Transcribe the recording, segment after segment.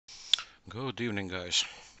Good evening, guys.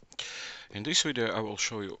 In this video I will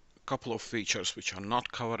show you a couple of features which are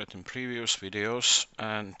not covered in previous videos,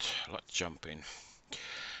 and let's jump in.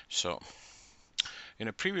 So in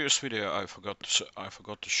a previous video I forgot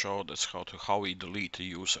to show that's how we delete the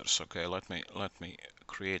users. Okay, let me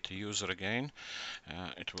create a user again.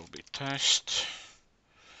 It will be test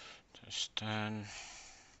 10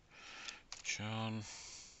 John,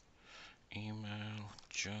 email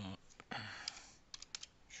John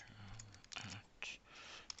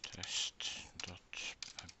test.ip.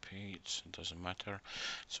 It doesn't matter.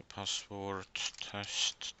 It's a password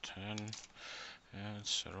test 10.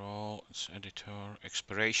 It's a role, it's editor,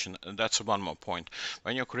 expiration. And that's one more point.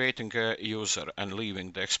 When you're creating a user and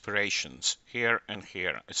leaving the expirations here and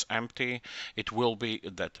here, it's empty. It will be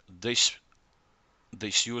that this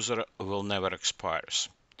user will never expires.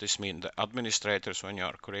 This means the administrators, when you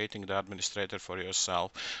are creating the administrator for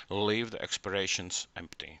yourself, leave the expirations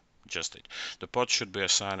empty. Just it. The pod should be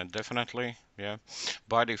assigned definitely. Yeah.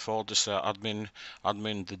 By default, this admin,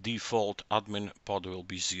 the default admin pod will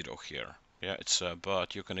be 0 here. Yeah, it's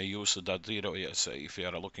but you can use that 0. Yes, if you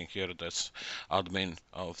are looking here, that's admin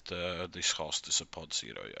of this host is a pod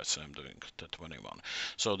 0. Yes, I'm doing the 21.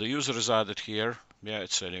 So the user is added here. Yeah,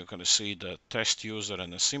 it's you're going to see the test user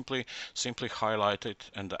and simply highlight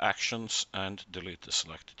it and the actions and delete the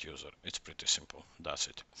selected user. It's pretty simple. That's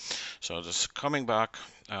it. So just coming back,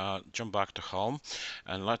 jump back to home,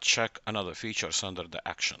 and let's check another features under the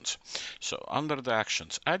actions. So under the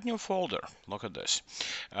actions, add new folder. Look at this.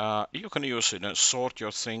 You can use it and sort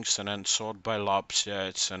your things and then sort by labs. Yeah,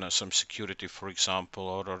 it's some security, for example,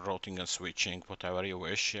 or routing and switching, whatever you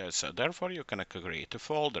wish. Yeah, so therefore you can create a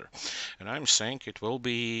folder, and I'm saying it will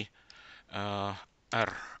be RRS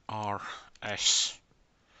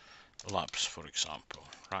labs, for example,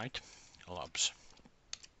 right? Labs.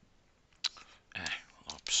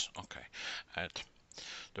 Labs. Okay. And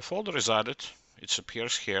the folder is added. It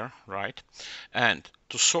appears here, right? And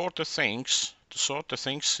to sort the things,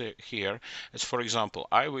 here, it's for example,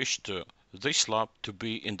 I wish this lab to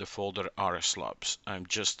be in the folder RS labs. I'm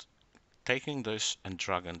just taking this and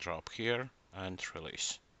drag and drop here and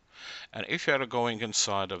release. And if you are going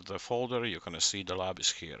inside of the folder, you're going to see the lab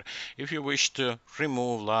is here. If you wish to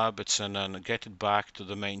remove lab, and then get it back to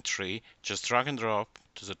the main tree, just drag and drop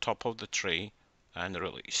to the top of the tree and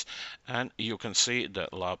release, and you can see the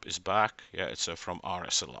lab is back. Yeah, it's from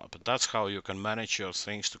RS lab. But that's how you can manage your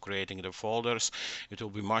things to creating the folders. It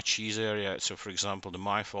will be much easier. Yeah, so for example, the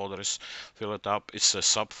my folders, fill it up. It's a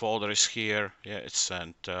subfolder is here. Yeah, it's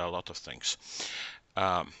and a lot of things.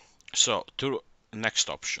 So to next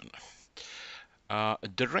option,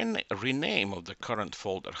 the rename of the current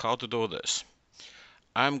folder. How to do this?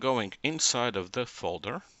 I'm going inside of the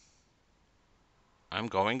folder. I'm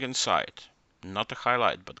going inside, not to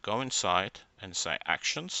highlight, but go inside and say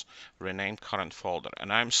actions, rename current folder,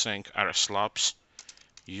 and I'm saying RS Labs,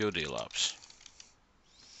 UD Labs,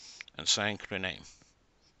 and saying rename.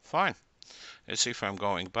 Fine. Let's see if I'm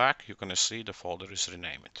going back. You're gonna see the folder is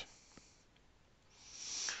renamed.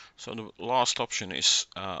 So the last option is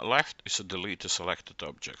left is a delete the selected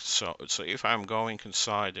object. So if I'm going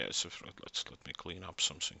inside, yeah, so let me clean up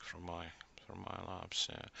something from my labs.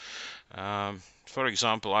 Yeah. For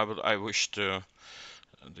example, I wish to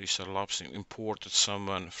these are labs imported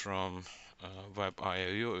someone from web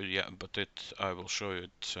IOU. Yeah, but I will show you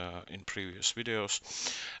it in previous videos.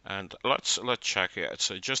 And let's check it.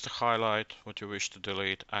 So just to highlight what you wish to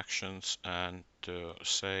delete, actions, and to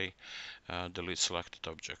say delete selected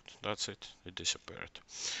object. That's it. It disappeared.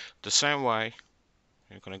 The same way,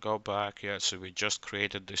 you're gonna go back. Yeah, so we just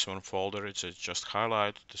created this one folder. It's just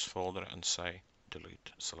highlight this folder and say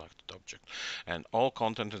delete selected object, and all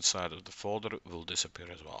content inside of the folder will disappear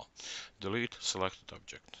as well. Delete selected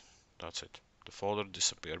object. That's it. The folder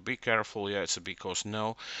disappear. Be careful. Yeah, it's because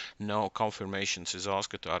no confirmations is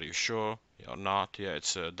asked. Are you sure or not? Yeah,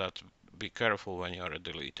 it's that. Be careful when you are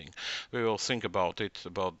deleting. We will think about it,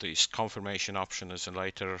 about these confirmation options in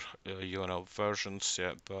later versions.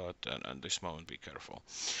 Yeah, but at this moment be careful.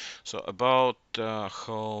 So about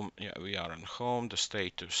home, yeah, we are in home. The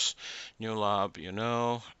status, new lab,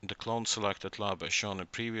 the clone selected lab as shown in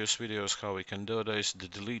previous videos. How we can do this. The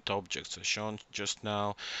delete objects as shown just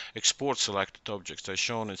now. Export selected objects as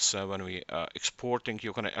shown. It's when we exporting.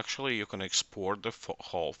 You can export the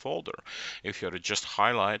whole folder. If you just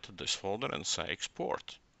highlight this folder and say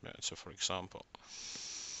export. Yeah, so for example.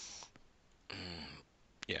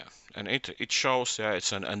 Yeah, and it shows, yeah,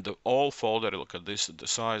 it's an and the all folder. Look at this, the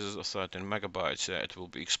size is 13 megabytes. Yeah, it will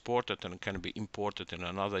be exported and can be imported in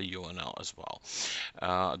another UNL as well.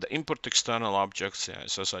 The import external objects,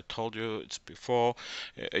 yes, as I told you it's before,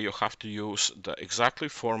 you have to use the exactly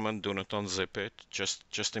format. Do not unzip it.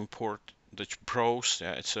 Just import the pros.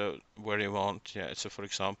 Yeah, it's a where you want. Yeah, it's a, for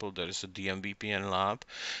example, there is a DMVPN lab.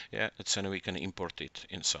 Yeah, it's and we can import it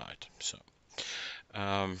inside. So.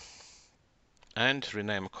 And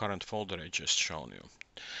rename a current folder I just shown you.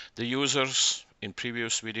 The users in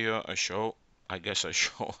previous video I guess I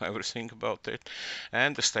show everything about it,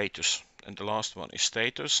 and the status. And the last one is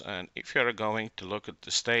status. And if you are going to look at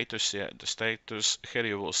the status, yeah, the status here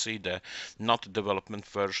you will see the not development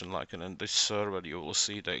version like in this server. You will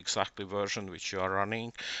see the exactly version which you are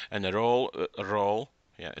running, and a role.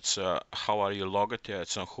 Yeah, it's how are you logged? Yeah,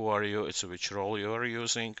 it's who are you? It's which role you are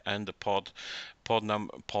using, and the pod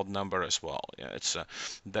number as well. Yeah, it's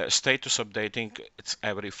the status updating. It's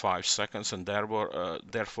every 5 seconds, and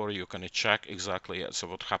therefore you can check exactly, yeah, so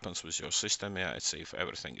what happens with your system. Yeah, it's if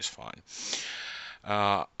everything is fine.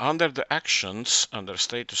 Under the actions, under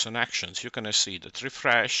status and actions, you can see that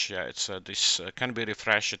refresh. Yeah, it's this can be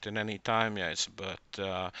refreshed in any time. Yeah,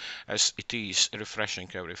 but as it is refreshing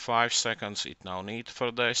every 5 seconds, it now need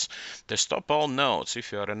for this. The stop all nodes.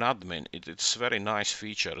 If you are an admin, it's a very nice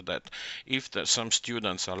feature that if some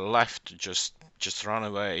students are left just run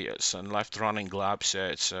away, yes, and left running labs, yeah,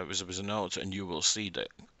 it's with nodes, and you will see the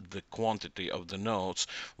quantity of the nodes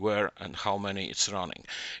where and how many it's running.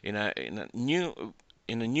 In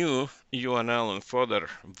a new UNL and further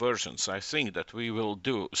versions, I think that we will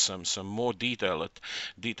do some more detailed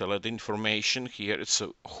information here. It's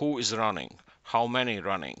who is running, how many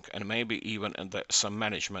running, and maybe even some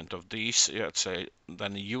management of these. Yeah, say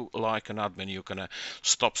then you like an admin, you can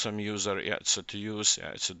stop some user, yeah, so to use,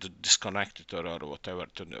 yeah, so to disconnect it or whatever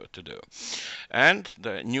to do. And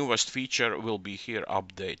the newest feature will be here,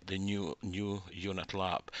 update the new unit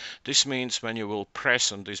lab. This means when you will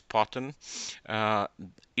press on this button,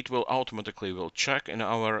 it will automatically check in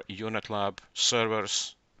our unit lab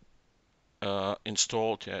servers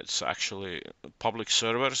installed. Yeah, it's actually public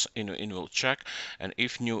servers in will check, and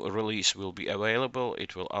if new release will be available,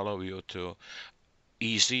 it will allow you to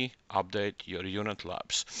easy update your unit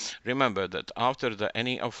labs. Remember that after the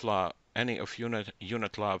any of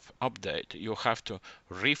unit lab update, you have to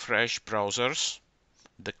refresh browsers,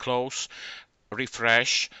 the close,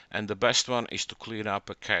 refresh, and the best one is to clean up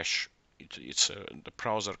a cache. It's the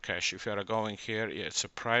browser cache. If you are going here, it's a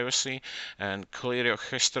privacy, and clear your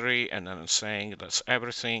history, and then saying that's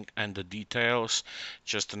everything, and the details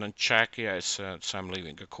just then check. Yeah, so I'm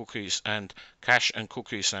leaving the cookies, and cache and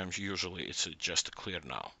cookies, I'm usually it's just clear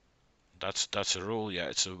now. That's a rule. Yeah,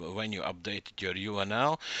 it's when you update your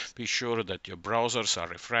UNL, be sure that your browsers are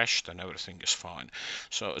refreshed and everything is fine.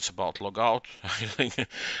 So it's about logout. I think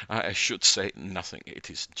I should say nothing.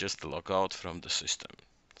 It is just logout from the system.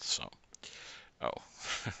 So, oh,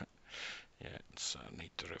 yeah, it's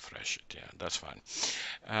need to refresh it. Yeah, that's fine.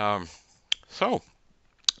 So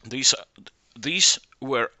these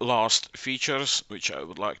were last features which I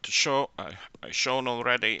would like to show. I shown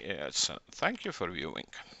already. Thank you for viewing.